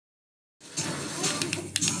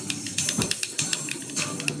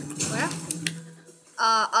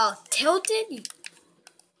Oh, tilted?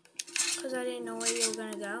 Because I didn't know where you were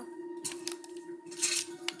gonna go.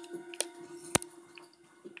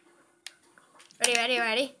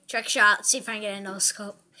 Ready? Trick shot. Let's see if I can get a no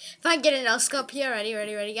scope. If I can get a no scope here.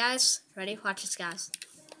 Ready, guys? Ready? Watch this, guys.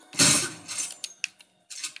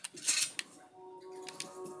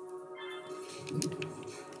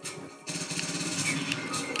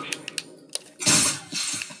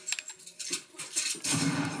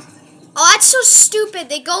 Oh, that's so stupid.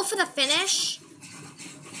 They go for the finish.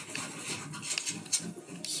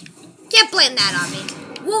 Can't blame that on me.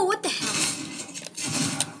 Whoa, what the hell?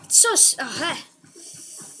 It's so...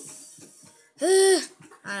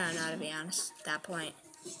 I don't know, to be honest, at that point.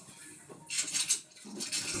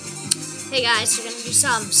 Hey guys, we're gonna do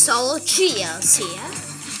some solo trios here.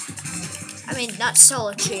 I mean, not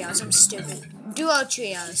solo trios, I'm stupid. Duo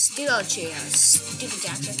trios. Stupid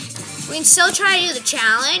jacket. We can still try to do the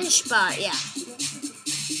challenge, but yeah.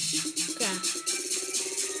 Okay.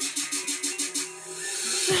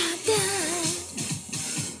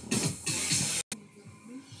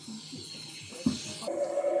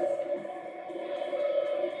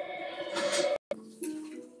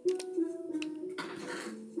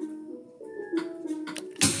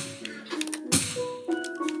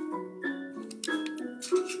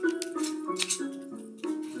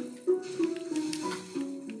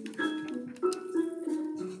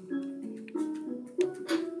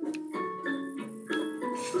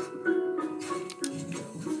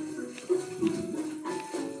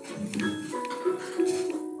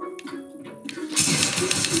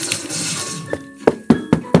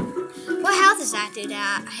 Is that dude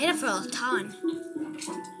at? I hit it for a ton.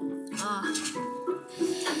 Oh.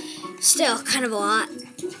 Still, kind of a lot.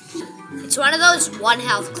 It's one of those 1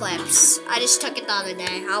 health clips. I just took it the other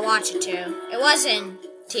day. I'll watch it too. It was in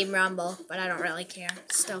Team Rumble, but I don't really care.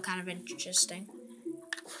 It's still kind of interesting.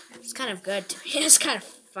 It's kind of good. It's kind of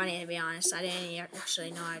funny, to be honest. I didn't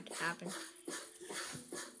actually know it happened.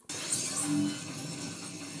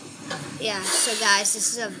 Yeah, so guys,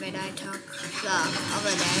 this is a vid I took the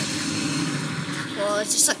other day. Well,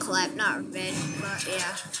 it's just a clip, not a vid, but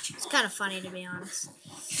yeah. It's kind of funny, to be honest.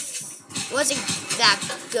 It wasn't that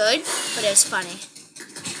good, but it was funny.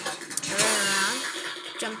 I ran around,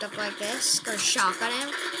 jumped up like this, got a shotgun him.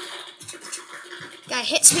 Guy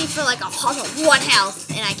hits me for like 1 health,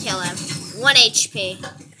 and I kill him. 1 HP.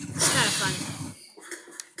 It's kind of funny.